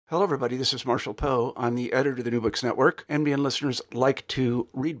Hello, everybody. This is Marshall Poe. I'm the editor of the New Books Network. NBN listeners like to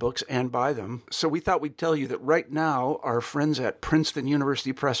read books and buy them. So we thought we'd tell you that right now, our friends at Princeton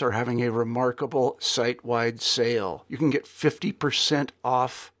University Press are having a remarkable site-wide sale. You can get 50%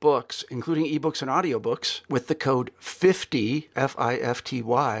 off books, including ebooks and audiobooks, with the code 50,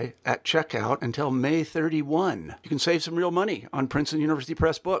 F-I-F-T-Y, at checkout until May 31. You can save some real money on Princeton University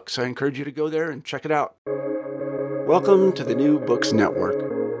Press books. I encourage you to go there and check it out. Welcome to the New Books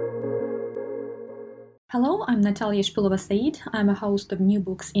Network. Hello, I'm Natalia Shpilova-Said. I'm a host of New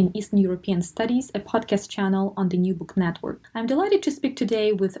Books in Eastern European Studies, a podcast channel on the New Book Network. I'm delighted to speak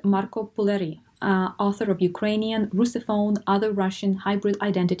today with Marko Puleri, author of Ukrainian, Russophone, Other Russian, Hybrid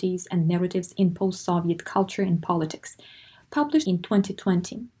Identities and Narratives in Post-Soviet Culture and Politics, published in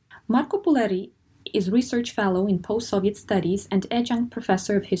 2020. Marko Puleri is Research Fellow in Post-Soviet Studies and Adjunct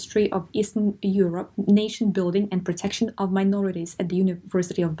Professor of History of Eastern Europe, Nation Building and Protection of Minorities at the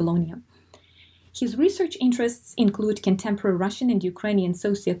University of Bologna. His research interests include contemporary Russian and Ukrainian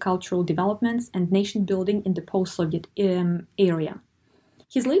sociocultural developments and nation building in the post-Soviet area.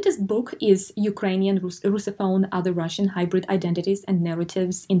 His latest book is Ukrainian, Russophone, Other Russian, Hybrid Identities and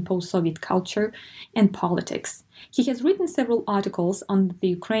Narratives in Post-Soviet Culture and Politics. He has written several articles on the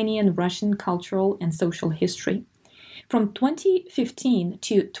Ukrainian, Russian cultural and social history. From 2015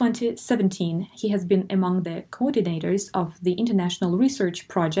 to 2017, he has been among the coordinators of the international research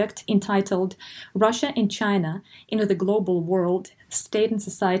project entitled Russia and China in the Global World, State and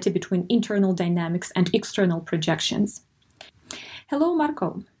Society Between Internal Dynamics and External Projections. Hello,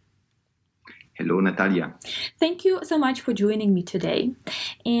 Marko. Hello, Natalia. Thank you so much for joining me today.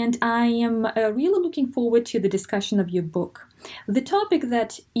 And I am really looking forward to the discussion of your book. The topic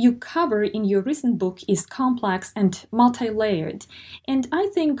that you cover in your recent book is complex and multi-layered. And I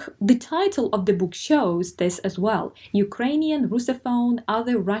think the title of the book shows this as well. Ukrainian, Russophone,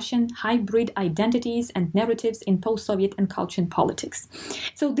 Other Russian, Hybrid Identities and Narratives in Post-Soviet and Culture and Politics.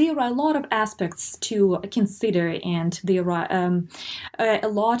 So there are a lot of aspects to consider, and there are a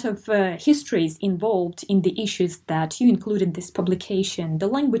lot of histories involved in the issues that you include in this publication. The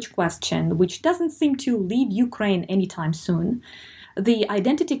language question, which doesn't seem to leave Ukraine anytime soon. The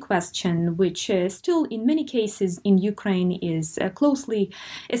identity question, which still in many cases in Ukraine is closely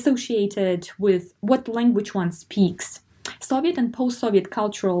associated with what language one speaks. Soviet and post-Soviet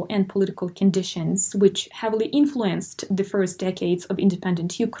cultural and political conditions, which heavily influenced the first decades of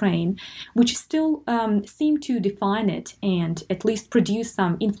independent Ukraine, which still seem to define it and at least produce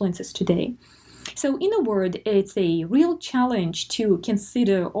some influences today. So in a word, it's a real challenge to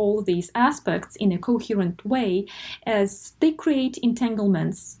consider all these aspects in a coherent way, as they create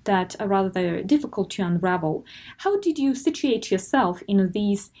entanglements that are rather difficult to unravel. How did you situate yourself in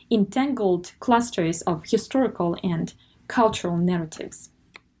these entangled clusters of historical and cultural narratives?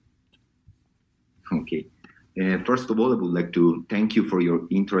 Okay. First of all, I would like to thank you for your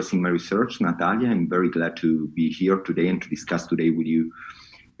interest in my research, Natalia. I'm very glad to be here today and to discuss today with you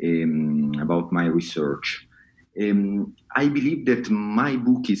about my research. I believe that my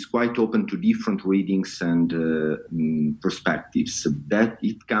book is quite open to different readings and perspectives. That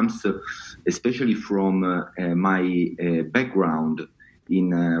it comes especially from my background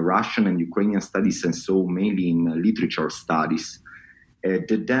in Russian and Ukrainian studies, and so mainly in literature studies.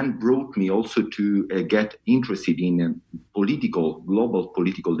 That then brought me also to get interested in global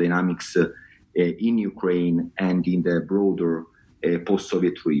political dynamics in Ukraine and in the broader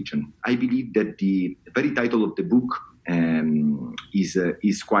post-Soviet region. I believe that the very title of the book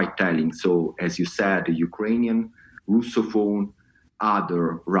is quite telling. So, as you said, Ukrainian, Russophone,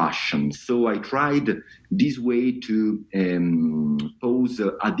 Other Russian. So I tried this way to pose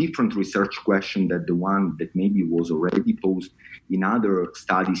a different research question than the one that maybe was already posed in other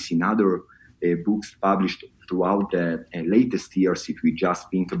studies, in other books published throughout the latest years. If we just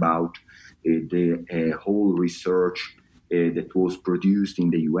think about the whole research that was produced in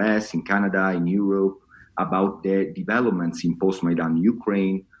the US, in Canada, in Europe, about the developments in post-Maidan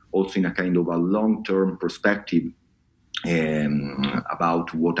Ukraine, also in a kind of a long-term perspective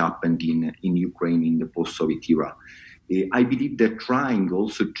about what happened in Ukraine in the post-Soviet era. I believe that trying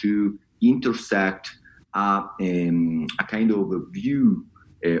also to intersect a kind of a view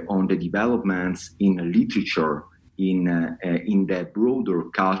on the developments in literature, in the broader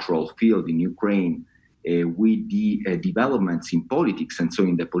cultural field in Ukraine, with the developments in politics, and so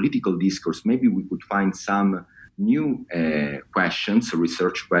in the political discourse, maybe we could find some new questions,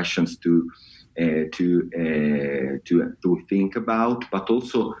 research questions to think about, but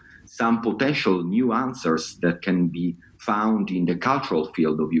also some potential new answers that can be found in the cultural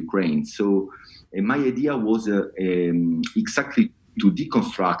field of Ukraine. So my idea was exactly to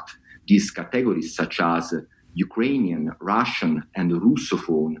deconstruct these categories such as Ukrainian, Russian, and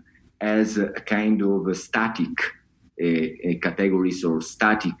Russophone as a kind of static categories or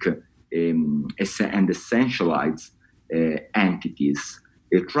static and essentialized entities.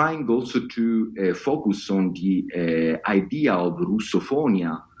 Trying also to focus on the idea of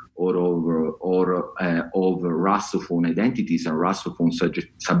Russophonia or of Russophone identities and Russophone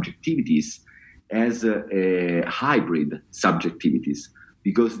subjectivities as hybrid subjectivities,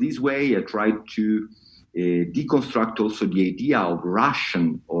 because this way I tried to deconstruct also the idea of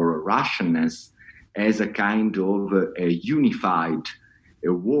Russian or Russianness as a kind of a unified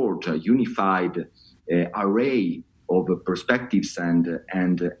word, a unified array of perspectives and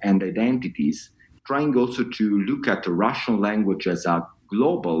identities, trying also to look at the Russian language as a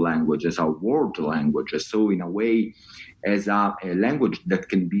global language, as a world language. So in a way, as a language that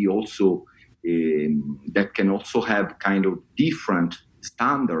can be also that can also have kind of different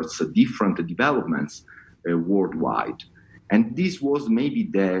standards, different developments worldwide. And this was maybe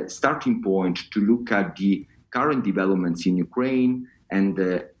the starting point to look at the current developments in Ukraine and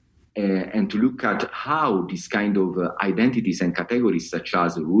to look at how these kind of identities and categories such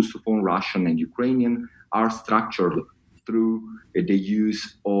as Russophone, Russian, and Ukrainian are structured through the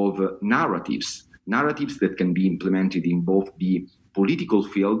use of narratives that can be implemented in both the political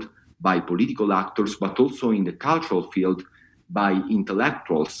field by political actors, but also in the cultural field by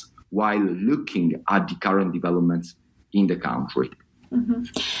intellectuals, while looking at the current developments in the country. Mm-hmm.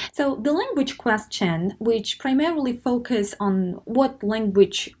 So the language question, which primarily focus on what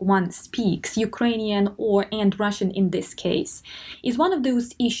language one speaks, Ukrainian and Russian in this case, is one of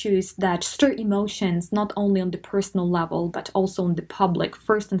those issues that stir emotions not only on the personal level, but also on the public,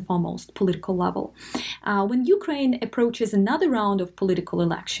 first and foremost, political level. When Ukraine approaches another round of political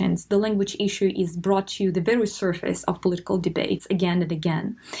elections, the language issue is brought to the very surface of political debates again and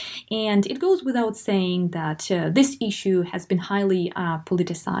again. And it goes without saying that this issue has been highly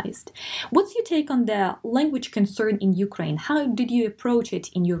politicized. What's your take on the language concern in Ukraine? How did you approach it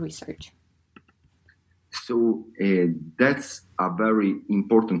in your research? So that's a very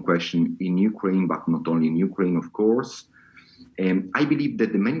important question in Ukraine, but not only in Ukraine, of course. I believe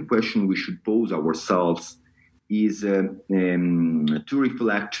that the main question we should pose ourselves is to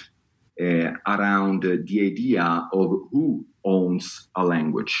reflect around the idea of who owns a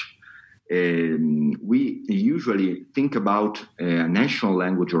language. We usually think about a national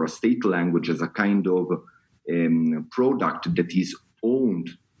language or a state language as a kind of product that is owned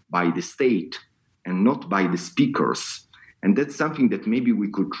by the state and not by the speakers. And that's something that maybe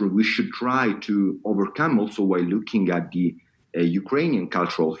we should try to overcome also while looking at the Ukrainian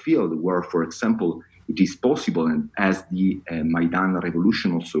cultural field, where, for example, it is possible, and as the Maidan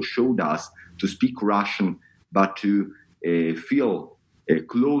revolution also showed us, to speak Russian, but to feel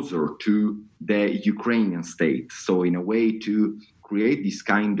closer to the Ukrainian state. So in a way to create this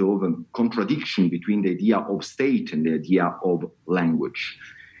kind of contradiction between the idea of state and the idea of language.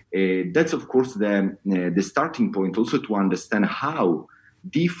 That's, of course, the starting point also to understand how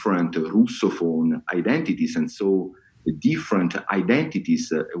different Russophone identities and so different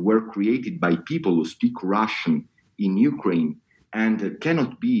identities were created by people who speak Russian in Ukraine and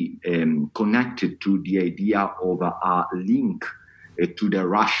cannot be connected to the idea of a link to the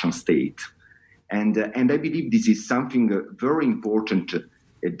Russian state. And I believe this is something very important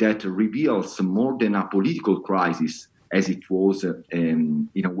that reveals more than a political crisis, as it was in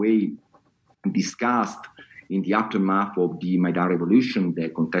a way discussed in the aftermath of the Maidan Revolution, the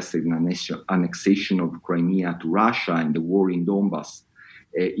contested annexation of Crimea to Russia and the war in Donbass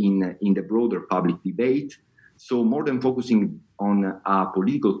in the broader public debate. So more than focusing on a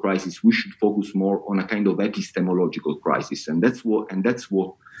political crisis, we should focus more on a kind of epistemological crisis. And that's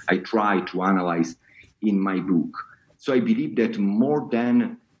what I try to analyze in my book. So I believe that more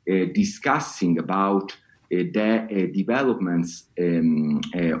than discussing about the developments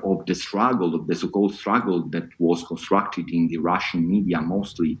of the struggle, of the so-called struggle that was constructed in the Russian media,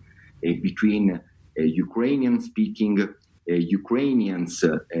 mostly between Ukrainian-speaking Ukrainians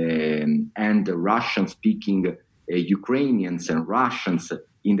and Russian-speaking Ukrainians and Russians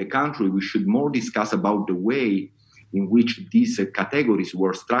in the country, we should more discuss about the way in which these categories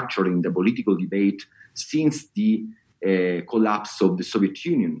were structured in the political debate since the collapse of the Soviet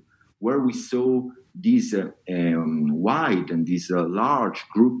Union, where we saw this wide and this large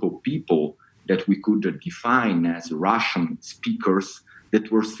group of people that we could define as Russian speakers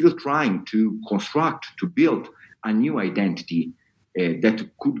that were still trying to construct, to build a new identity that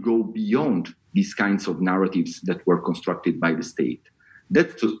could go beyond these kinds of narratives that were constructed by the state.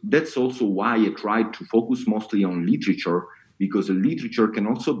 That's also why I tried to focus mostly on literature, because literature can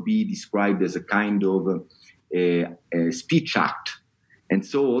also be described as a kind of a speech act, and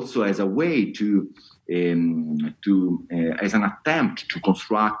so also as a way as an attempt to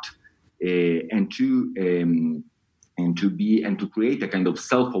construct and to create a kind of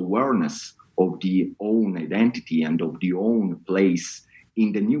self-awareness of the own identity and of the own place in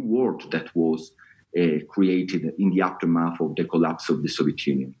the new world that was created in the aftermath of the collapse of the Soviet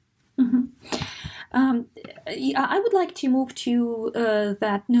Union. Mm-hmm. I would like to move to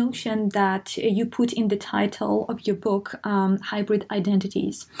that notion that you put in the title of your book, Hybrid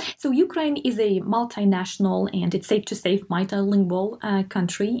Identities. So Ukraine is a multinational and, it's safe to say, multilingual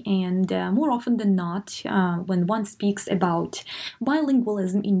country. And more often than not, when one speaks about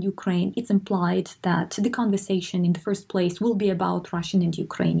bilingualism in Ukraine, it's implied that the conversation in the first place will be about Russian and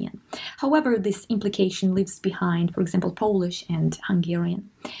Ukrainian. However, this implication leaves behind, for example, Polish and Hungarian.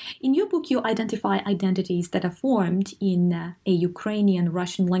 In your book, you identify identities that are formed in a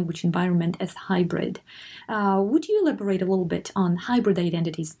Ukrainian-Russian language environment as hybrid. Would you elaborate a little bit on hybrid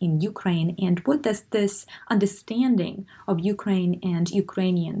identities in Ukraine, and what does this understanding of Ukraine and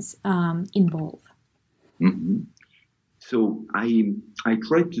Ukrainians involve? Mm-hmm. So I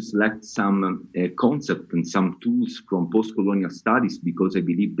tried to select some concepts and some tools from post-colonial studies because I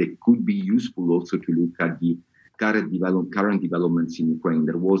believe they could be useful also to look at the current developments in Ukraine.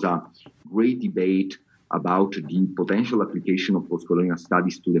 There was a great debate about the potential application of post-colonial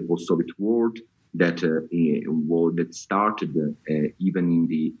studies to the post-Soviet world that started even in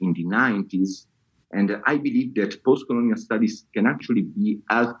the 90s. And I believe that post-colonial studies can actually be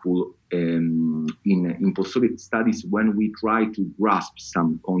helpful in post-Soviet studies when we try to grasp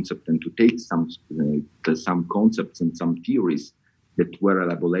some concept and to take some concepts and some theories that were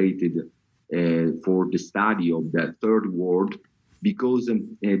elaborated for the study of the third world, because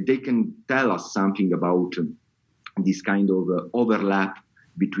they can tell us something about this kind of overlap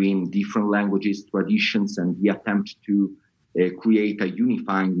between different languages, traditions, and the attempt to create a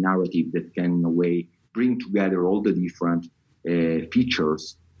unifying narrative that can, in a way, bring together all the different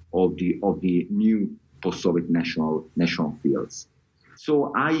features of the new post-Soviet national fields.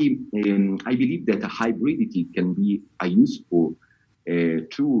 So I believe that hybridity can be a useful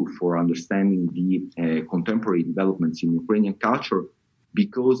tool for understanding the contemporary developments in Ukrainian culture,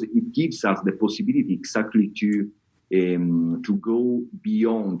 because it gives us the possibility exactly to go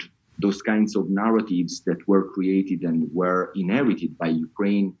beyond those kinds of narratives that were created and were inherited by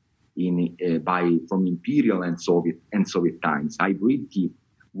Ukraine from imperial and Soviet times. Hybridity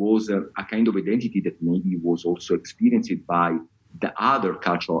was a kind of identity that maybe was also experienced by the other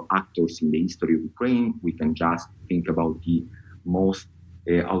cultural actors in the history of Ukraine. We can just think about the most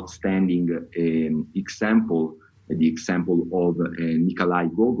outstanding example, the example of Nikolai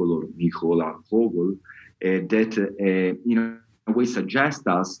Gogol or Nicola Gogol, that in a way suggests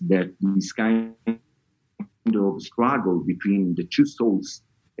us that this kind of struggle between the two souls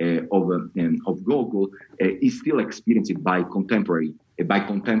of Gogol is still experienced by contemporary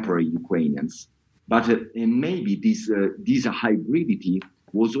Ukrainians. But maybe this hybridity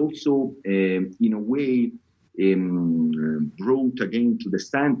was also in a way brought again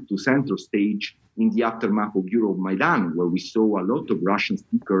to center stage in the aftermath of Euromaidan, where we saw a lot of Russian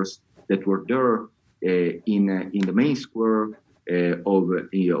speakers that were there in the main square of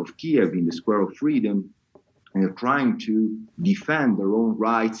Kiev, in the Square of Freedom, trying to defend their own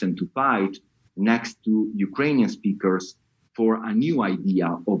rights and to fight next to Ukrainian speakers for a new idea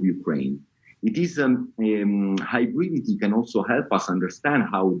of Ukraine. It is hybridity can also help us understand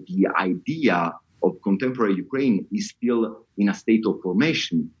how the idea of contemporary Ukraine is still in a state of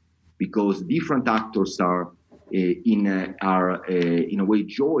formation, because different actors are in a way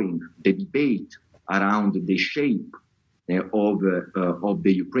joining the debate around the shape of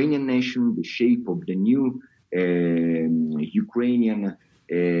the Ukrainian nation, the shape of the new Ukrainian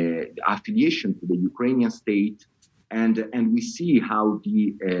affiliation to the Ukrainian state, and we see how the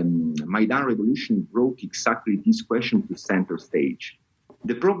Maidan revolution brought exactly this question to center stage.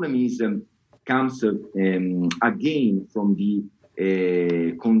 The problem is comes again from the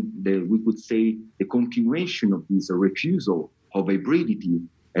we could say the continuation of this refusal of hybridity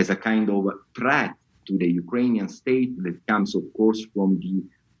as a kind of threat to the Ukrainian state that comes, of course, from the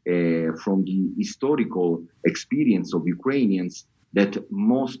historical experience of Ukrainians that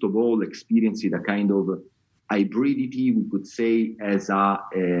most of all experienced a kind of hybridity, we could say, as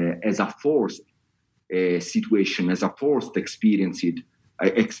a forced situation, as a forced experience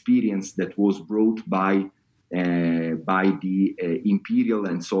that was brought by the imperial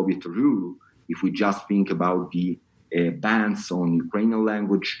and Soviet rule. If we just think about the bans on Ukrainian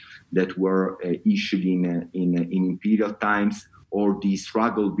language that were issued in imperial times, or the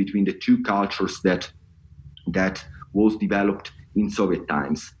struggle between the two cultures that was developed in Soviet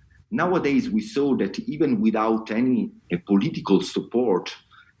times. Nowadays, we saw that even without any political support,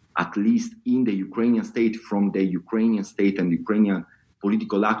 at least in the Ukrainian state, from the Ukrainian state and Ukrainian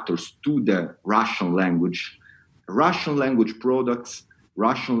political actors to the Russian language products,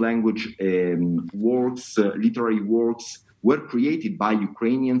 Russian language works, literary works were created by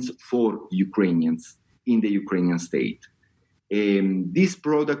Ukrainians for Ukrainians in the Ukrainian state. These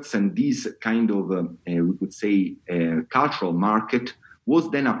products and this kind of, we could say, cultural market was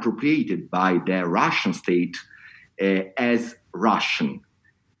then appropriated by the Russian state as Russian.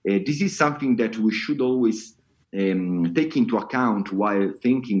 This is something that we should always take into account while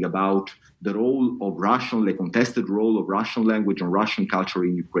thinking about the role of the contested role of Russian language and Russian culture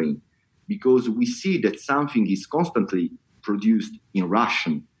in Ukraine, because we see that something is constantly produced in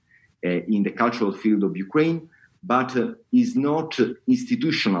Russian in the cultural field of Ukraine, but is not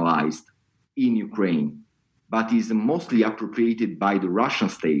institutionalized in Ukraine, but is mostly appropriated by the Russian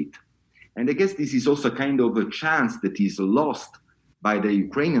state. And I guess this is also kind of a chance that is lost by the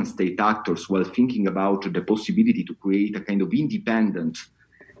Ukrainian state actors while thinking about the possibility to create a kind of independent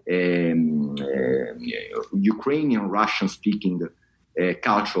Ukrainian Russian-speaking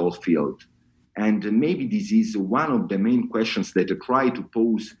cultural field. And maybe this is one of the main questions that I try to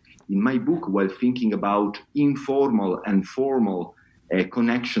pose in my book while thinking about informal and formal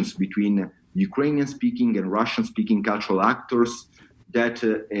connections between Ukrainian-speaking and Russian-speaking cultural actors that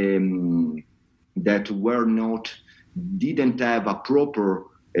didn't have a proper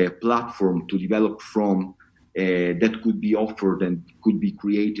platform to develop from, that could be offered and could be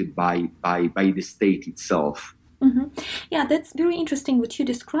created by the state itself. Mm-hmm. Yeah, that's very interesting what you're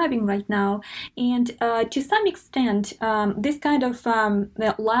describing right now. And to some extent, this kind of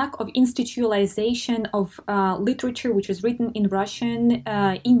lack of institutionalization of literature which is written in Russian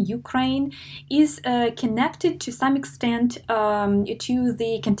in Ukraine is connected to some extent to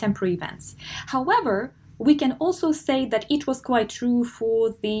the contemporary events. However, we can also say that it was quite true for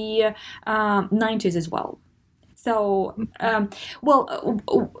the 90s as well. So,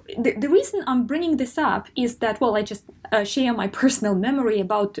 the reason I'm bringing this up is that, I just share my personal memory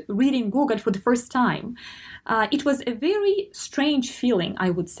about reading Gogol for the first time. It was a very strange feeling, I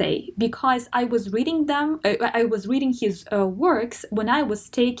would say, because I was reading his works when I was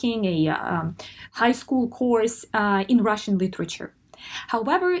taking a high school course in Russian literature.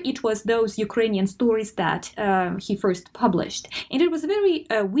 However, it was those Ukrainian stories that he first published. And it was a very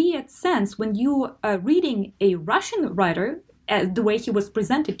weird sense when you are reading a Russian writer, the way he was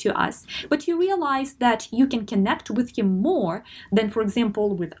presented to us, but you realize that you can connect with him more than, for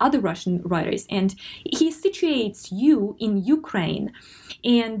example, with other Russian writers. And he situates you in Ukraine,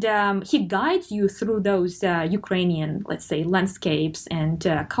 and he guides you through those Ukrainian, let's say, landscapes and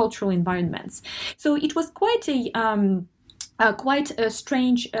cultural environments. So it was quite a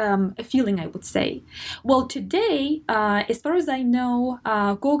strange feeling, I would say. Well, today, as far as I know,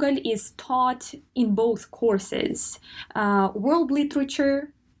 Gogol is taught in both courses, world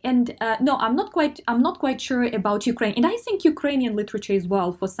literature, and I'm not quite sure about Ukraine, and I think Ukrainian literature as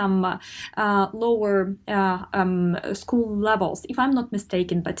well for some lower school levels, if I'm not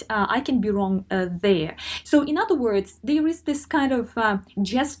mistaken, but I can be wrong there. So, in other words, there is this kind of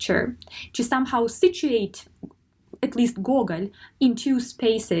gesture to somehow situate at least Gogol in two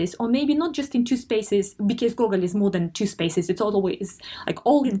spaces, or maybe not just in two spaces, because Gogol is more than two spaces. It's always like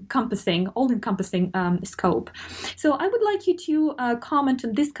all-encompassing scope. So I would like you to comment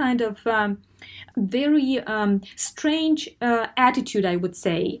on this kind of very strange attitude, I would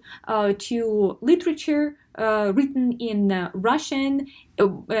say, to literature written in Russian,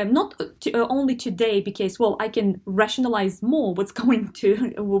 not only today, because I can rationalize more what's going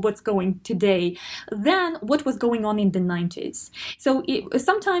today than what was going on in the 90s. So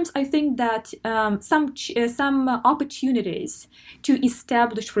sometimes I think that some opportunities to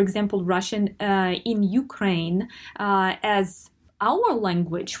establish, for example, Russian in Ukraine as our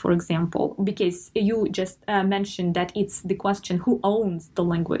language, for example, because you just mentioned that it's the question who owns the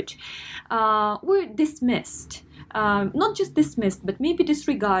language, were dismissed. Not just dismissed, but maybe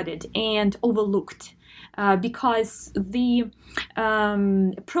disregarded and overlooked, because the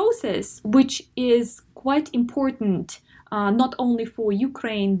process, which is quite important not only for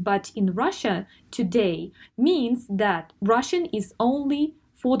Ukraine, but in Russia today, means that Russian is only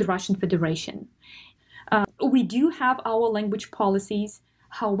for the Russian Federation. We do have our language policies.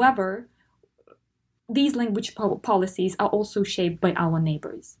 However, these language policies are also shaped by our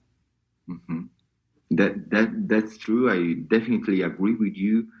neighbors. Mm-hmm. That's true. I definitely agree with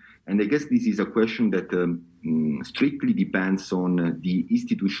you. And I guess this is a question that strictly depends on the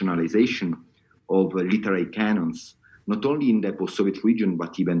institutionalization of literary canons, not only in the post-Soviet region,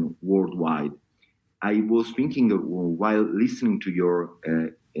 but even worldwide. I was thinking while listening to your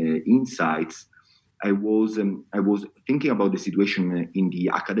insights, I was thinking about the situation in the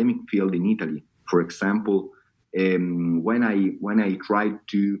academic field in Italy. For example, when I tried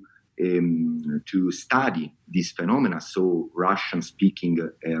to study this phenomena, so Russian-speaking,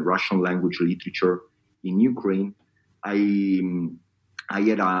 Russian language literature in Ukraine, I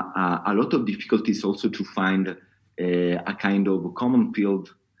had a lot of difficulties also to find a kind of common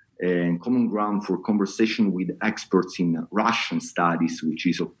field and common ground for conversation with experts in Russian studies, which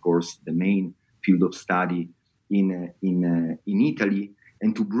is, of course, the main field of study in Italy,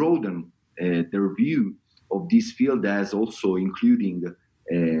 and to broaden their view of this field as also including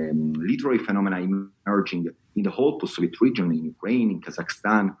literary phenomena emerging in the whole post-Soviet region, in Ukraine, in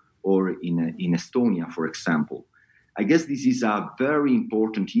Kazakhstan, or in Estonia, for example. I guess this is a very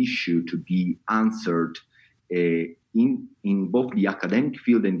important issue to be answered in both the academic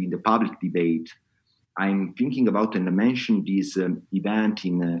field and in the public debate. I'm thinking about, and I mentioned this event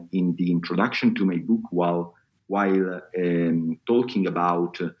in the introduction to my book while talking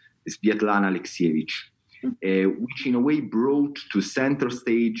about Svetlana Alexievich, which in a way brought to center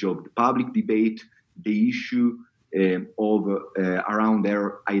stage of the public debate the issue of around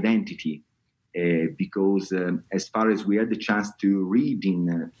their identity. Because as far as we had the chance to read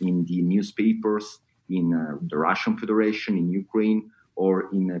in the newspapers in the Russian Federation, in Ukraine, or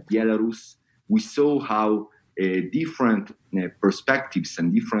in Belarus, we saw how different perspectives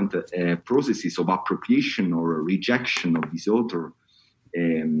and different processes of appropriation or rejection of this author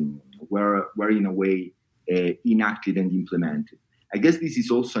were in a way enacted and implemented. I guess this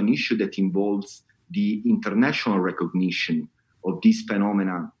is also an issue that involves the international recognition of this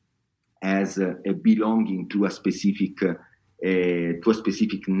phenomena as belonging to a specific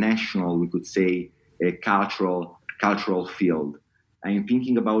national, we could say, cultural field. I am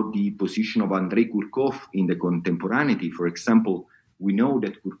thinking about the position of Andrei Kurkov in the contemporaneity. For example, we know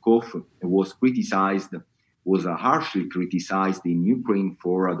that Kurkov was harshly criticized in Ukraine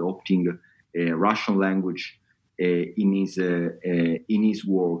for adopting Russian language in his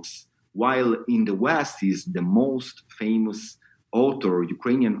works, while in the West he's the most famous author,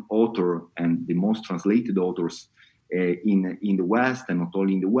 Ukrainian author, and the most translated authors in the West, and not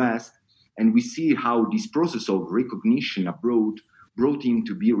only in the West. And we see how this process of recognition abroad brought him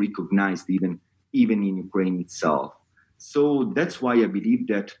to be recognized even in Ukraine itself. So that's why I believe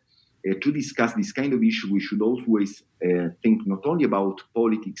that to discuss this kind of issue, we should always think not only about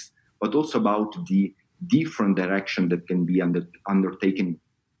politics, but also about the different direction that can be undertaken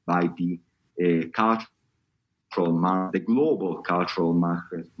by the the global cultural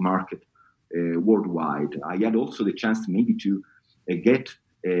market worldwide. I had also the chance maybe to get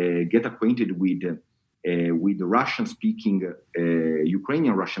acquainted with the Russian-speaking,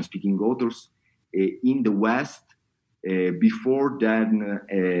 Ukrainian Russian-speaking authors in the West before then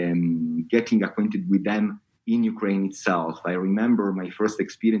getting acquainted with them in Ukraine itself. I remember my first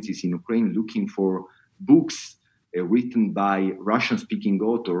experiences in Ukraine looking for books written by Russian-speaking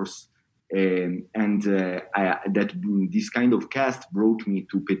authors, that this kind of cast brought me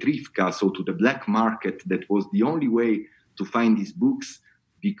to Petrivka, so to the black market. That was the only way to find these books,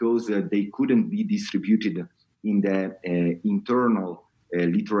 because they couldn't be distributed in the internal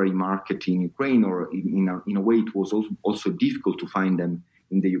literary market in Ukraine, or in a way it was also difficult to find them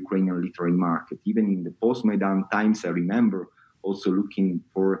in the Ukrainian literary market. Even in the post-Maidan times, I remember also looking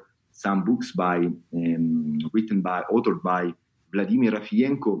for some books authored by Vladimir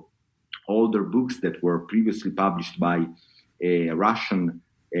Rafienko, older books that were previously published by Russian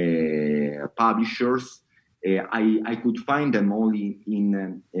publishers. I could find them only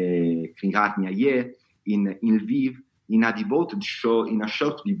in Knihatnya in Lviv, in a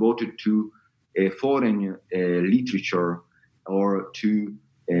shelf devoted to foreign literature, or to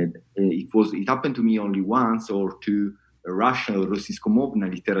it happened to me only once, or to Russian Rossiskomobna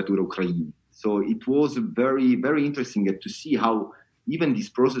literatura Ukraini. So it was very, very interesting to see how even this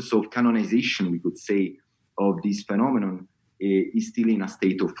process of canonization, we could say, of this phenomenon is still in a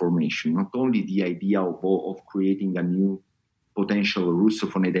state of formation. Not only the idea of creating a new potential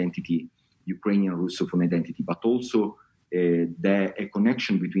Russophone identity, Ukrainian Russophone identity, but also a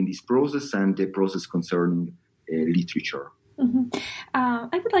connection between this process and the process concerning literature.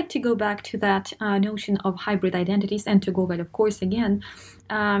 I would like to go back to that notion of hybrid identities and to Gogol, of course, again.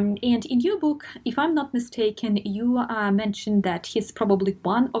 And in your book, if I'm not mistaken, you mentioned that he's probably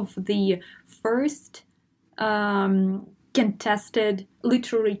one of the first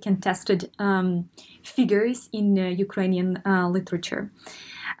literary contested figures in Ukrainian literature.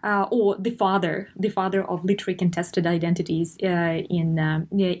 Or the father of literary contested identities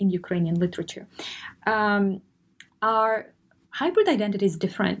in Ukrainian literature. Are hybrid identities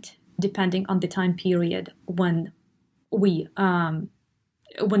different depending on the time period when we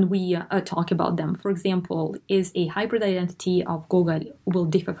talk about them? For example, is a hybrid identity of Gogol will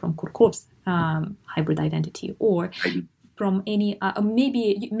differ from Kurkov's hybrid identity, or from any?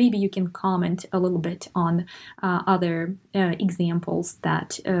 Maybe you can comment a little bit on other examples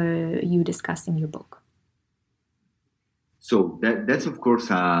that you discuss in your book. So that's of course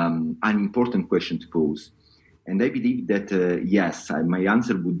an important question to pose. And I believe that, yes, my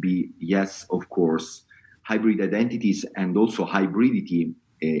answer would be yes, of course. Hybrid identities and also hybridity,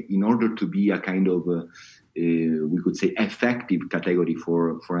 in order to be a kind of, we could say, effective category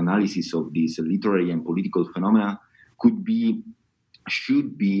for analysis of these literary and political phenomena,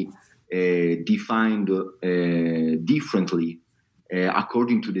 should be defined differently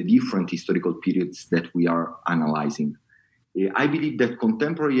according to the different historical periods that we are analyzing. I believe that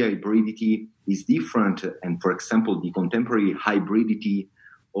contemporary hybridity is different, and for example, the contemporary hybridity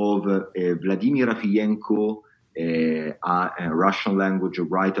of Vladimir Rafiyenko, a Russian language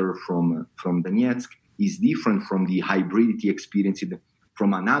writer from Donetsk, is different from the hybridity experienced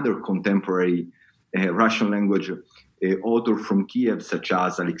from another contemporary Russian language author from Kiev, such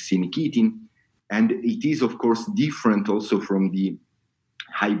as Alexei Nikitin, and it is of course different also from the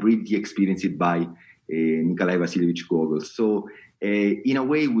hybridity experienced by Nikolai Vasilievich Gogol. So, in a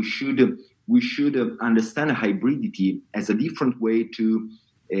way, we should understand hybridity as a different way to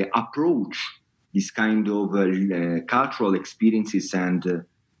approach this kind of cultural experiences and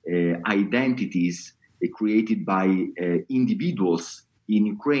identities created by individuals in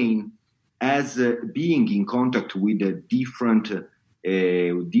Ukraine as being in contact with different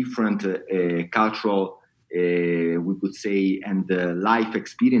cultural, we could say, and life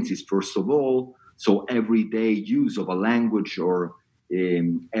experiences, first of all. So everyday use of a language or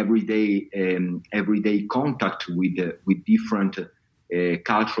everyday contact with different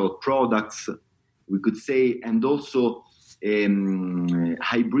cultural products, we could say, and also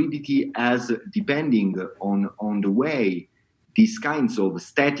hybridity as depending on the way these kinds of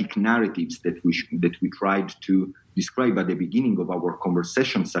static narratives that we tried to describe at the beginning of our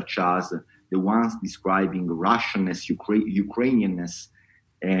conversation, such as the ones describing Russianness, Ukrainianness,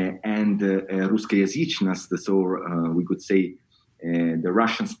 and Russkoязычность, so we could say the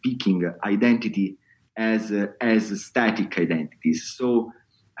Russian-speaking identity as static identities. So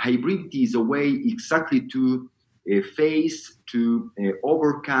hybridity is a way exactly to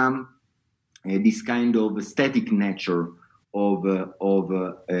overcome this kind of static nature of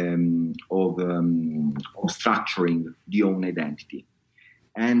structuring the own identity.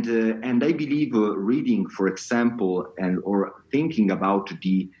 And I believe reading, for example, or thinking about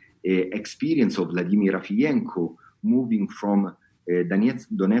the experience of Vladimir Rafiyenko moving from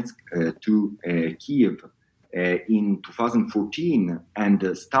Donetsk to Kiev in 2014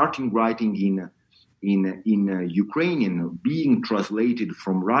 and starting writing in Ukrainian, being translated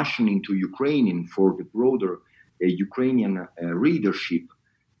from Russian into Ukrainian for the broader Ukrainian readership,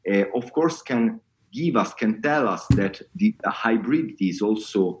 of course can tell us that the hybridity is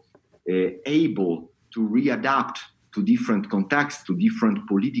also able to readapt to different contexts, to different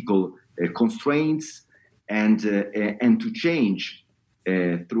political constraints, and to change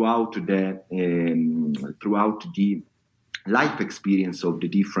throughout the life experience of the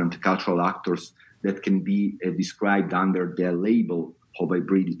different cultural actors that can be described under the label of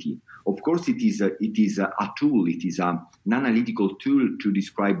hybridity. Of course, it is a tool. It is an analytical tool to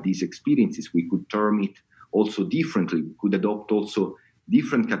describe these experiences. We could term it also differently. We could adopt also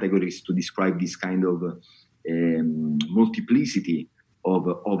different categories to describe this kind of multiplicity of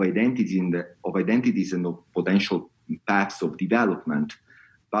identities and of potential paths of development.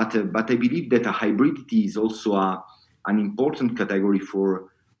 But I believe that a hybridity is also an important category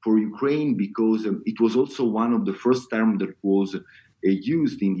for Ukraine, because it was also one of the first terms that was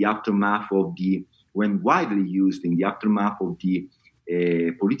used in the aftermath of widely used in the aftermath of the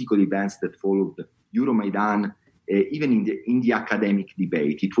political events that followed Euromaidan, even in the academic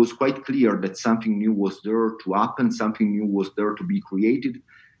debate. It was quite clear that something new was there to happen, something new was there to be created,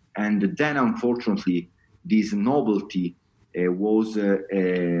 and then unfortunately this novelty was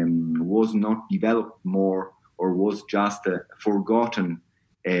not developed more or was just forgotten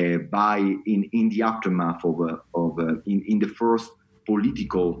in the aftermath in the first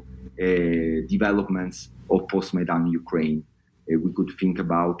political developments of post-Maidan Ukraine. We could think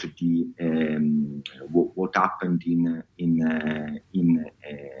about what happened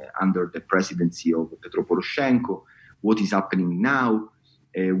under the presidency of Petro Poroshenko, what is happening now.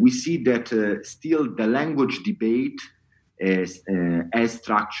 We see that still the language debate, as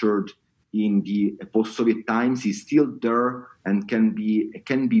structured in the post-Soviet times, is still there and can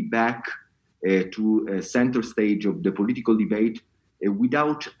be back to a center stage of the political debate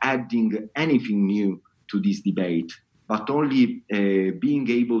without adding anything new to this debate, but only being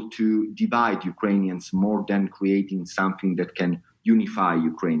able to divide Ukrainians more than creating something that can unify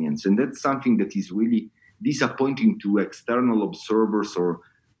Ukrainians. And that's something that is really disappointing to external observers, or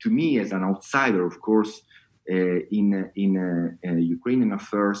to me as an outsider, of course, in Ukrainian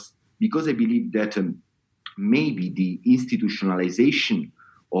affairs, because I believe that maybe the institutionalization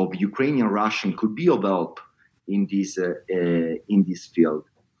of Ukrainian Russian could be of help in this field.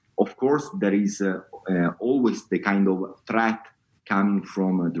 Of course, there is always the kind of threat coming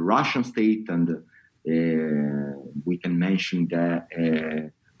from the Russian state, and we can mention the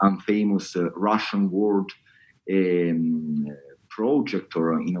infamous Russian word project, or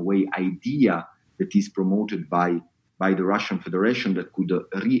in a way idea, that is promoted by the Russian Federation, that could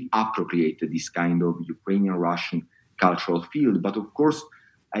reappropriate this kind of Ukrainian-Russian cultural field. But of course,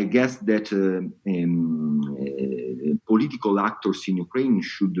 I guess that political actors in Ukraine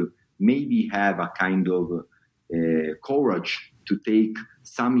should maybe have a kind of courage to take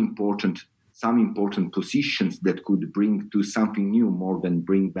some important positions that could bring to something new, more than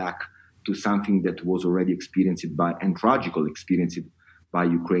bring back to something that was already experienced by, and tragically experienced by,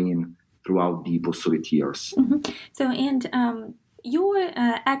 Ukrainian throughout the post-Soviet years. Mm-hmm. So, and your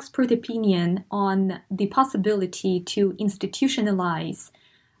expert opinion on the possibility to institutionalize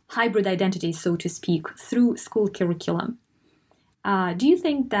hybrid identities, so to speak, through school curriculum. Do you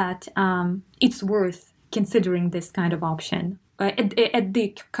think that it's worth considering this kind of option at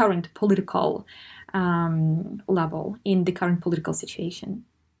the current political level, in the current political situation?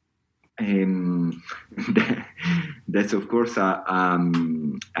 That's of course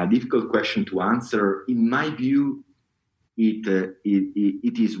a difficult question to answer. In my view,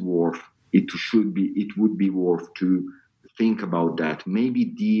 it is worth. It would be worth to think about that.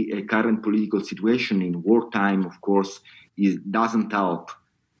 Maybe the current political situation in wartime, of course, doesn't help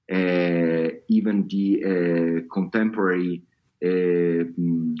even the contemporary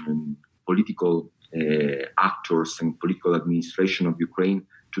political actors and political administration of Ukraine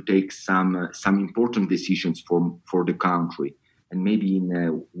to take some important decisions for the country. And maybe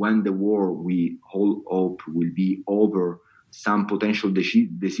when the war, we all hope, will be over, some potential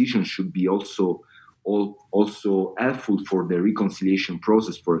decisions should be also helpful for the reconciliation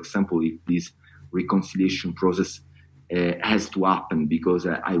process. For example, if this reconciliation process has to happen, because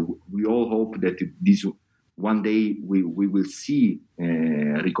we all hope that this one day we will see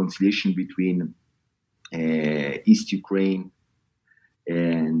reconciliation between East Ukraine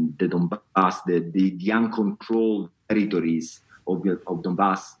and the Donbass, the uncontrolled territories of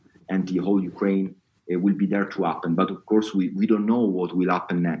Donbass, and the whole Ukraine will be there to happen. But of course, we don't know what will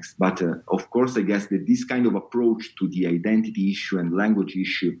happen next. But of course, I guess that this kind of approach to the identity issue and language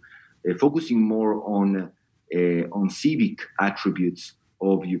issue, focusing more on civic attributes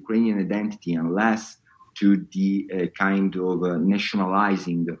of Ukrainian identity and less to the kind of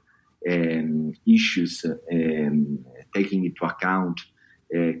nationalizing issues, taking into account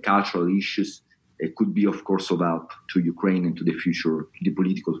cultural issues, could be, of course, of help to Ukraine and to the future, the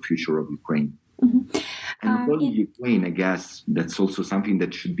political future of Ukraine. Mm-hmm. And not only Ukraine, I guess that's also something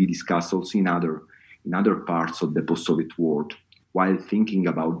that should be discussed also in other parts of the post-Soviet world, while thinking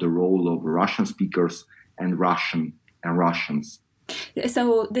about the role of Russian speakers and Russians.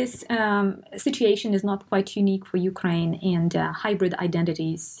 So this situation is not quite unique for Ukraine, and hybrid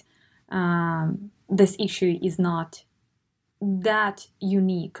identities. This issue is not that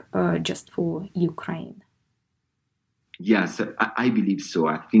unique just for Ukraine. Yes, I believe so.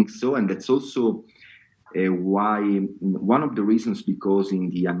 I think so. And that's also why one of the reasons, because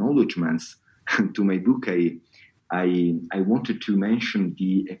in the acknowledgements to my book, I wanted to mention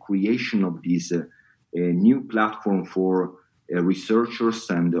the creation of this new platform for researchers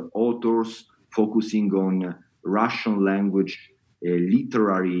and authors focusing on Russian language,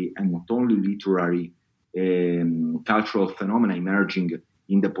 literary, and not only literary, cultural phenomena emerging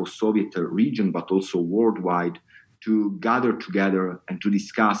in the post-Soviet region, but also worldwide, to gather together and to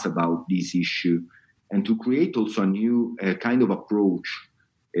discuss about this issue, and to create also a new kind of approach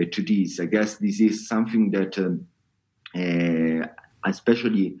to this. I guess this is something that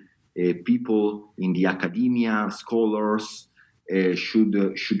especially people in the academia, scholars,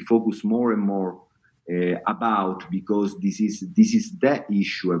 should focus more and more about, because this is the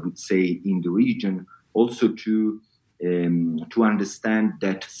issue, I would say, in the region. Also to understand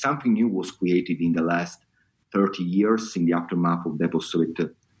that something new was created in the last 30 years in the aftermath of the post-Soviet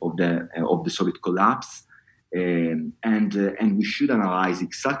of the Soviet collapse, and we should analyze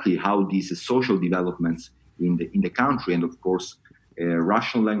exactly how these social developments in the country, and of course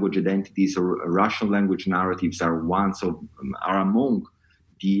Russian language identities or Russian language narratives are among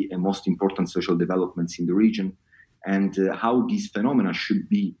the most important social developments in the region, and how these phenomena should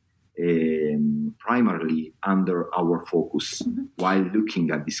be primarily under our focus while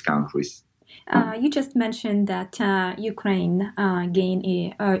looking at these countries. You just mentioned that Ukraine gained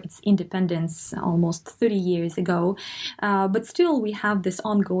its independence almost 30 years ago, but still we have this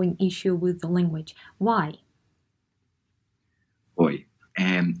ongoing issue with the language. Why?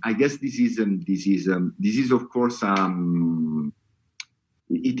 I guess this is of course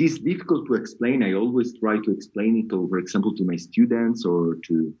it is difficult to explain. I always try to explain it, for example, to my students or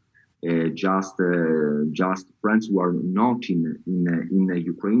to just friends who are not in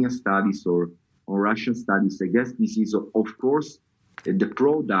Ukrainian studies or Russian studies. I guess this is of course the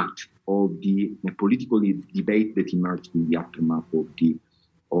product of the political debate that emerged in the aftermath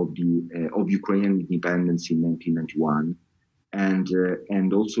of Ukrainian independence in 1991,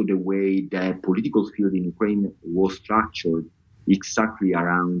 and also the way the political field in Ukraine was structured exactly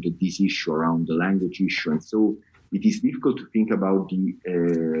around this issue, around the language issue, and so it is difficult to think about the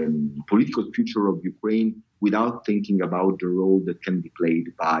political future of Ukraine without thinking about the role that can be played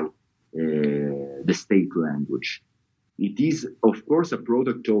by the state language. It is, of course, a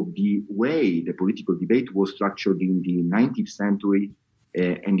product of the way the political debate was structured in the 19th century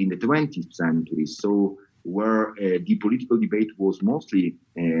and in the 20th century. So, where the political debate was mostly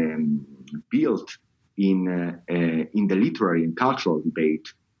built in the literary and cultural debate,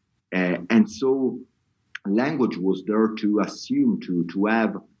 and so language was there to assume to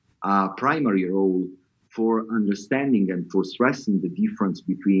have a primary role for understanding and for stressing the difference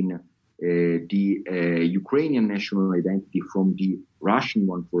between the Ukrainian national identity from the Russian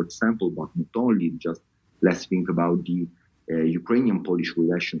one, for example, but not only. Just let's think about the Ukrainian-Polish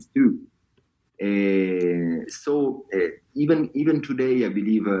relations too. So even today, I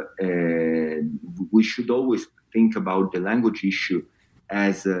believe we should always think about the language issue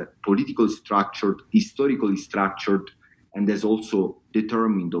as politically structured, historically structured, and as also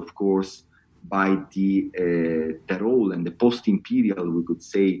determined, of course, by the role and the post-imperial, we could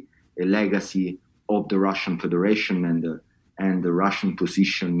say, a legacy of the Russian Federation and the Russian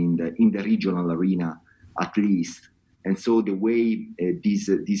position in the regional arena, at least. And so the way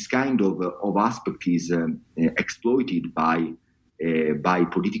this kind of aspect is exploited by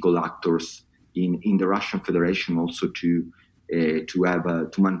political actors in the Russian Federation, also to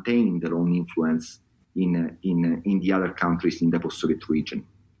maintain their own influence in the other countries in the post-Soviet region.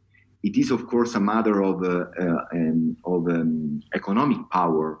 It is, of course, a matter of economic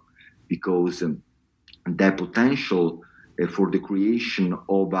power, because the potential for the creation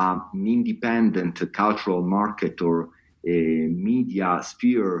of an independent cultural market or media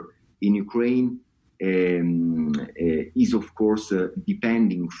sphere in Ukraine is, of course,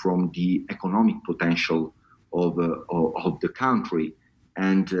 depending from the economic potential of the country.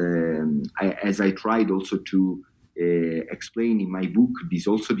 And as I tried also to explain in my book, this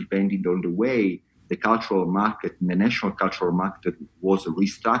also depended on the way the cultural market, the national cultural market, was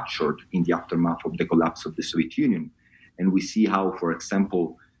restructured in the aftermath of the collapse of the Soviet Union. And we see how, for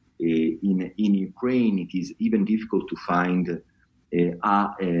example, in Ukraine, it is even difficult to find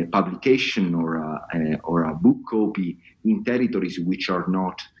a publication or a book copy in territories which are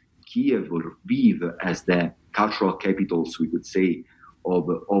not Kiev or Lviv as the cultural capitals, we could say,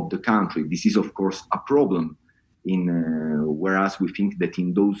 of the country. This is, of course, a problem. Whereas we think that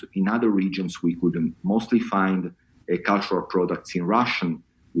in other regions we could mostly find cultural products in Russian,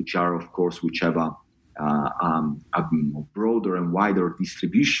 which have a broader and wider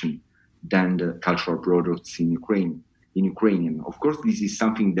distribution than the cultural products in Ukrainian. Of course, this is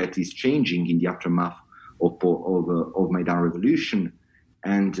something that is changing in the aftermath of Maidan Revolution,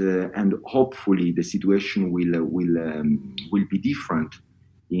 and hopefully the situation will be different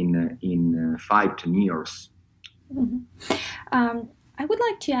in 5-10 years. Mm-hmm. I would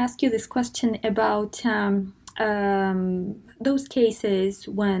like to ask you this question about those cases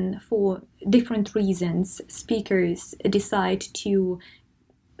when, for different reasons, speakers decide to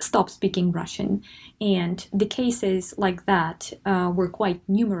stop speaking Russian. And the cases like that were quite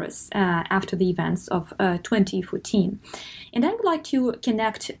numerous after the events of 2014. And I would like to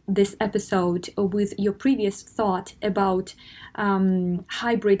connect this episode with your previous thought about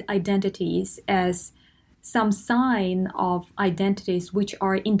hybrid identities as some sign of identities which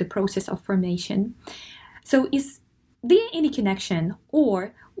are in the process of formation. So is there any connection,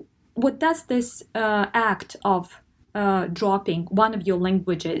 or what does this act of dropping one of your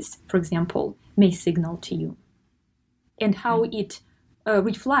languages, for example, may signal to you? And how it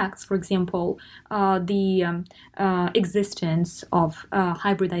reflects, for example, the existence of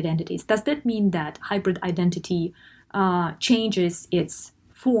hybrid identities. Does that mean that hybrid identity changes its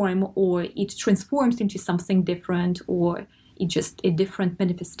form, or it transforms into something different, or it's just a different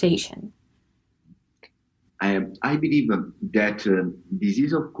manifestation? I believe that this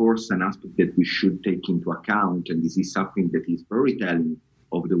is, of course, an aspect that we should take into account, and this is something that is very telling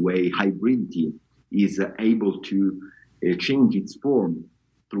of the way hybridity is able to change its form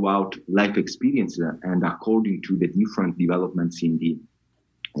throughout life experience and according to the different developments in the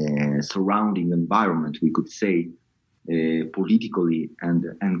surrounding environment, we could say, politically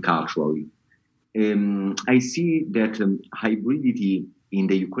and culturally. I see that hybridity in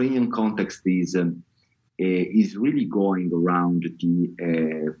the Ukrainian context is really going around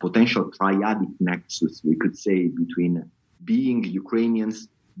the potential triadic nexus, we could say, between being Ukrainians,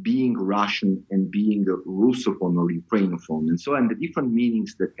 being Russian, and being Russophone or Ukrainophone, and the different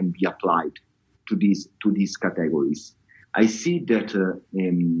meanings that can be applied to these categories. I see that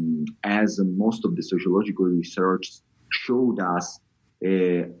as most of the sociological research showed us,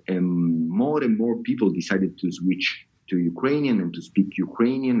 more and more people decided to switch to Ukrainian and to speak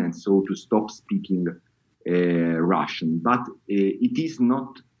Ukrainian, and so to stop speaking Russian. But it is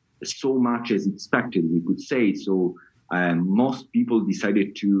not so much as expected, we could say. So most people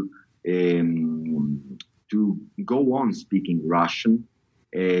decided to go on speaking Russian,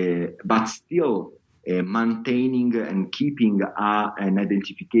 but still maintaining and keeping an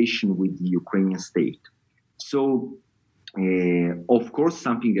identification with the Ukrainian state. So, of course,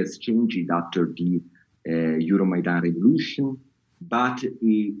 something has changed after the Euromaidan revolution, but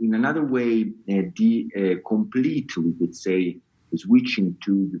in another way, the complete, we could say, switching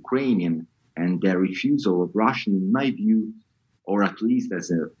to Ukrainian and the refusal of Russian, in my view, or at least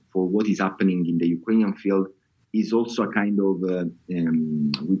for what is happening in the Ukrainian field, is also a kind of,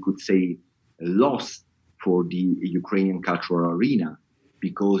 we could say, loss for the Ukrainian cultural arena,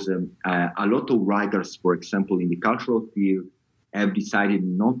 because a lot of writers, for example, in the cultural field, have decided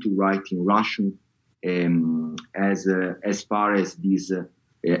not to write in Russian as far as this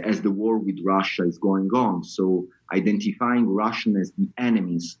as the war with Russia is going on. So identifying Russian as the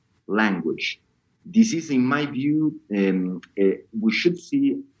enemy's language. This is, in my view, we should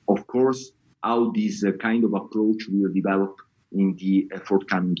see, of course, how this kind of approach will develop in the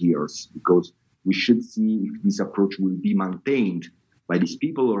forthcoming years, because we should see if this approach will be maintained by these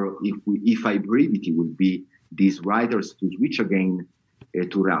people, or if hybridity will be these writers to switch again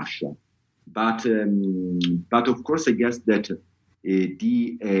to Russia. But of course, I guess that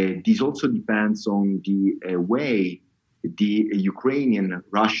this also depends on the way the Ukrainian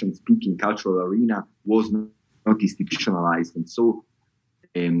Russian-speaking cultural arena was not institutionalized, and so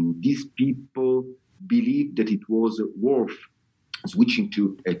these people believed that it was worth switching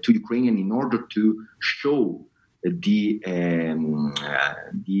to Ukrainian in order to show the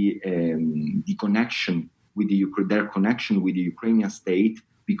connection with their connection with the Ukrainian state,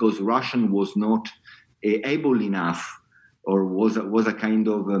 because Russian was not able enough, or was a kind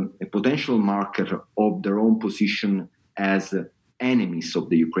of a potential marker of their own position as enemies of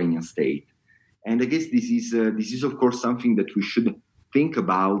the Ukrainian state. And I guess this is of course something that we should think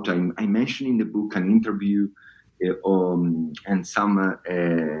about. I mentioned in the book an interview and some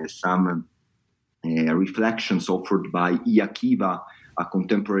reflections offered by Iakiva, a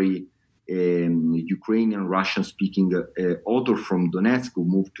contemporary Ukrainian Russian-speaking author from Donetsk, who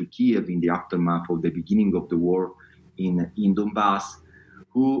moved to Kiev in the aftermath of the beginning of the war in Donbass,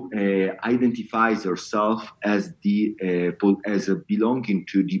 who identifies herself as belonging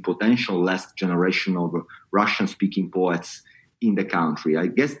to the potential last generation of Russian-speaking poets in the country. I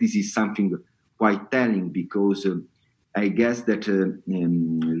guess this is something quite telling, because I guess that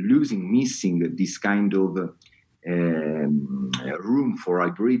missing this kind of room for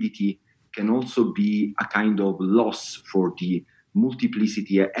hybridity can also be a kind of loss for the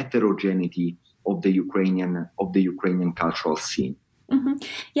multiplicity and heterogeneity of the Ukrainian cultural scene. Mm-hmm.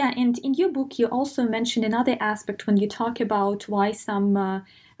 Yeah, and in your book, you also mentioned another aspect when you talk about why some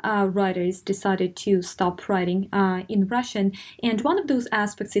writers decided to stop writing in Russian, and one of those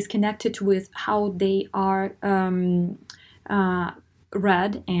aspects is connected with how they are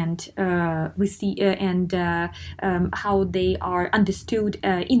read and how they are understood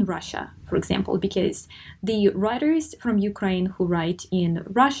in Russia, for example, because the writers from Ukraine who write in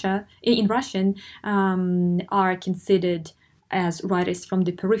Russian are considered as writers from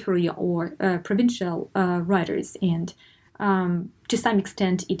the periphery or provincial writers, and to some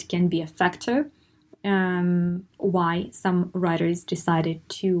extent it can be a factor why some writers decided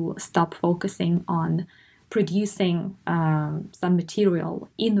to stop focusing on producing some material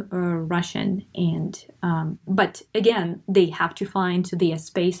in Russian, and but again they have to find their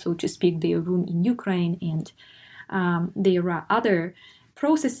space, so to speak, their room in Ukraine, and there are other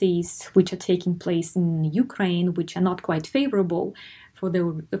processes which are taking place in Ukraine which are not quite favorable for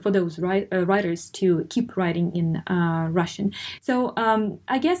those writers to keep writing in Russian. So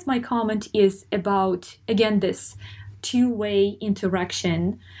I guess my comment is about, again, this two-way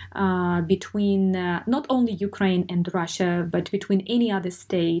interaction between not only Ukraine and Russia, but between any other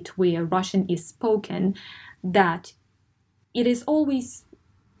state where Russian is spoken, that it is always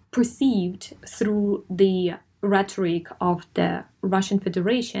perceived through the rhetoric of the Russian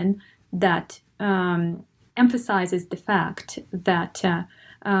Federation that emphasizes the fact that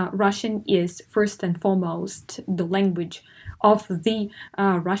Russian is first and foremost the language of the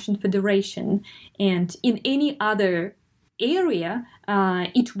Russian Federation, and in any other area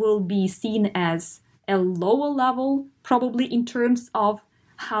it will be seen as a lower level, probably in terms of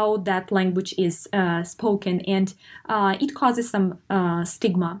how that language is spoken, and it causes some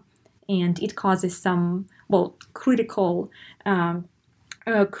stigma, and it causes some critical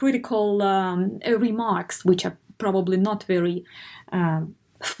remarks which are probably not very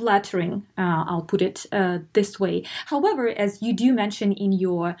flattering, I'll put it this way. However, as you do mention in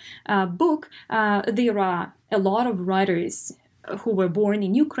your book, there are a lot of writers who were born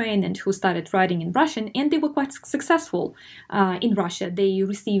in Ukraine and who started writing in Russian, and they were quite successful in Russia. They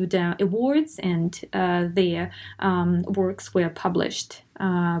received awards, and their works were published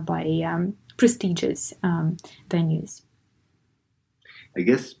by prestigious venues. I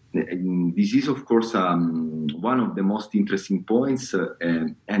guess this is, of course, one of the most interesting points,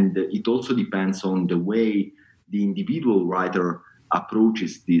 and it also depends on the way the individual writer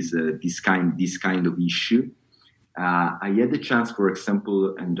approaches this kind of issue. I had the chance, for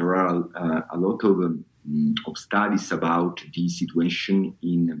example, and there are a lot of studies about the situation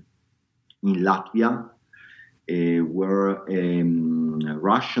in Latvia, where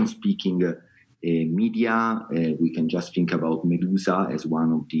Russian-speaking media, we can just think about Medusa as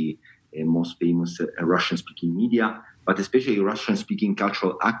one of the most famous Russian-speaking media, but especially Russian-speaking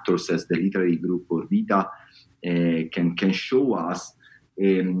cultural actors as the literary group Orbita can show us,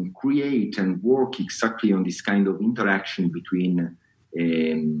 create and work exactly on this kind of interaction between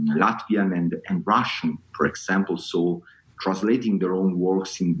Latvian and Russian, for example, so translating their own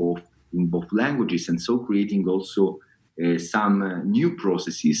works in both languages, and so creating also some new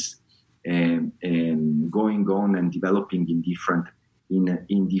processes going on and developing in different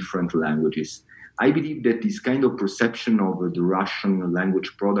languages. I believe that this kind of perception of the Russian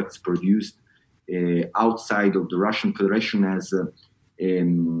language products produced outside of the Russian Federation as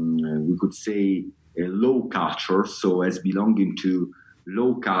we could say a low culture, so as belonging to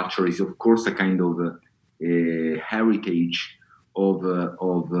low culture, is of course a kind of heritage of the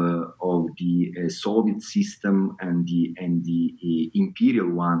Soviet system and the imperial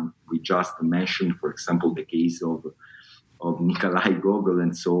one we just mentioned. For example, the case of Nikolai Gogol,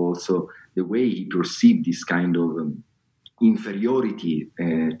 and so the way he perceived this kind of inferiority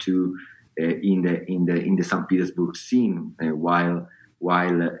to in the St. Petersburg scene, while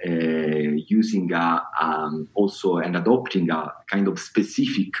using also and adopting a kind of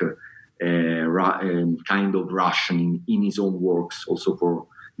specific kind of Russian in his own works, also for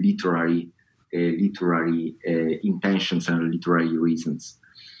literary intentions and literary reasons.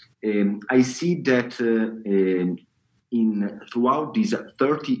 I see that throughout these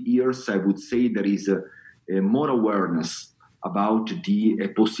 30 years, I would say there is more awareness about the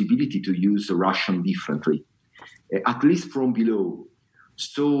possibility to use Russian differently, at least from below.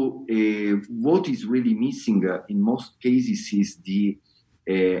 So what is really missing in most cases is the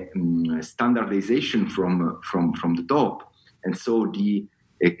standardization from the top, and so the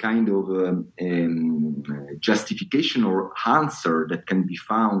kind of justification or answer that can be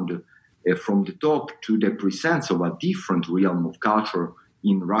found from the top to the presence of a different realm of culture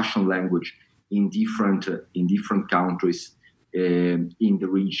in Russian language in different countries in the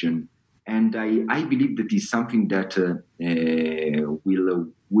region. And I believe that is something that will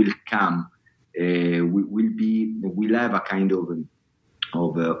come, will have a kind of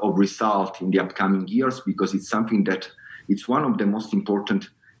result in the upcoming years, because it's something that it's one of the most important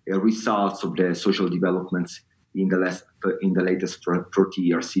results of the social developments in the latest 30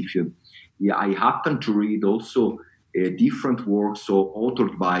 years. I happen to read also different works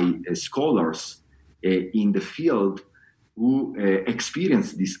authored by scholars in the field who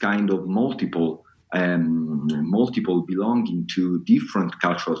experience this kind of multiple belonging to different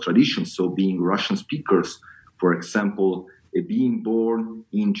cultural traditions. So being Russian speakers, for example, being born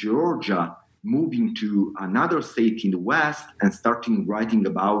in Georgia, moving to another state in the West and starting writing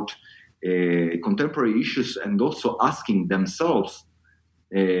about contemporary issues, and also asking themselves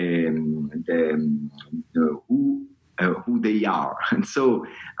who they are. And so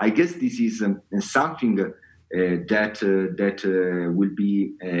I guess this is something that will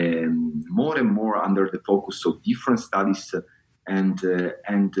be more and more under the focus of different studies, and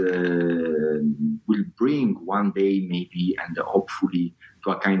will bring one day maybe, and hopefully,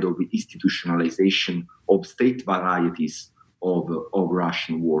 to a kind of institutionalization of state varieties of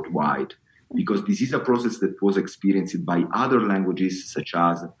Russian worldwide. Because this is a process that was experienced by other languages such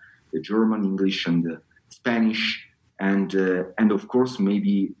as the German, English, and Spanish, and of course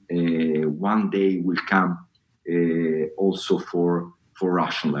maybe one day will come also for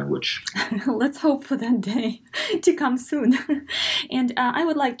Russian language. Let's hope for that day to come soon. And I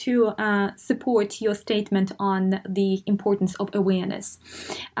would like to support your statement on the importance of awareness.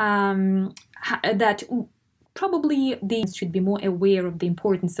 That probably these should be more aware of the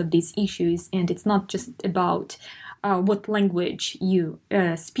importance of these issues, and it's not just about what language you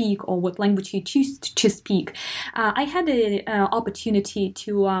speak or what language you choose to speak. I had an opportunity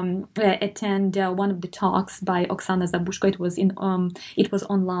to attend one of the talks by Oksana Zabushko. It was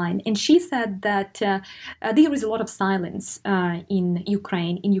online, and she said that there is a lot of silence in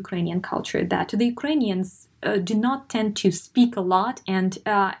Ukrainian culture, that the Ukrainians do not tend to speak a lot, and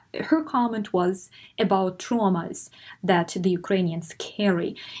her comment was about traumas that the Ukrainians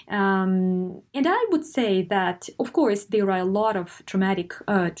carry. And I would say that, of course, there are a lot of traumatic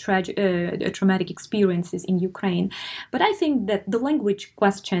experiences in Ukraine, but I think that the language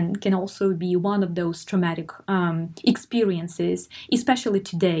question can also be one of those traumatic experiences, especially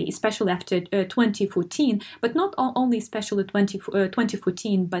today, especially after 2014, but not only especially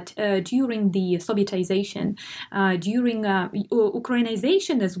 2014, but during the Sovietization, during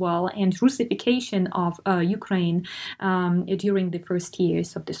Ukrainization as well, and Russification of Ukraine during the first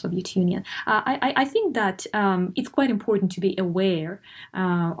years of the Soviet Union. I think that it's quite important to be aware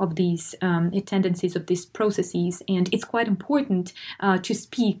of these tendencies, of these processes, and it's quite important to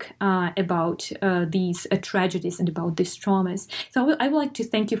speak about these tragedies and about these traumas. So I would like to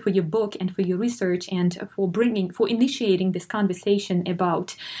thank you for your book and for your research, and for initiating this conversation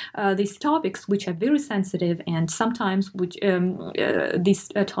about these topics, which are very sensitive, and sometimes these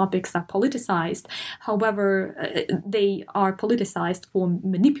topics are politicized. However, they are politicized for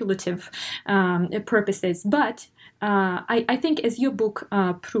manipulative purposes. But I think, as your book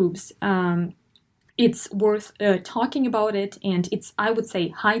proves, it's worth talking about it, and it's, I would say,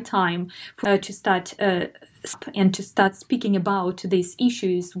 high time to start speaking about these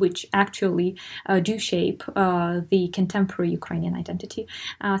issues, which actually do shape the contemporary Ukrainian identity.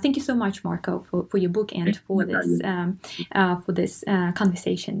 Thank you so much, Marco, for your book and for this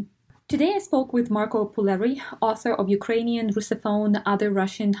conversation. Today I spoke with Marco Puleri, author of Ukrainian, Russophone, Other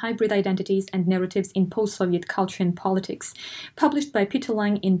Russian, Hybrid Identities and Narratives in Post-Soviet Culture and Politics, published by Peter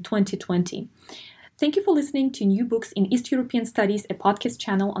Lang in 2020. Thank you for listening to New Books in East European Studies, a podcast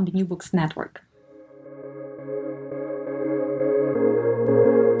channel on the New Books Network.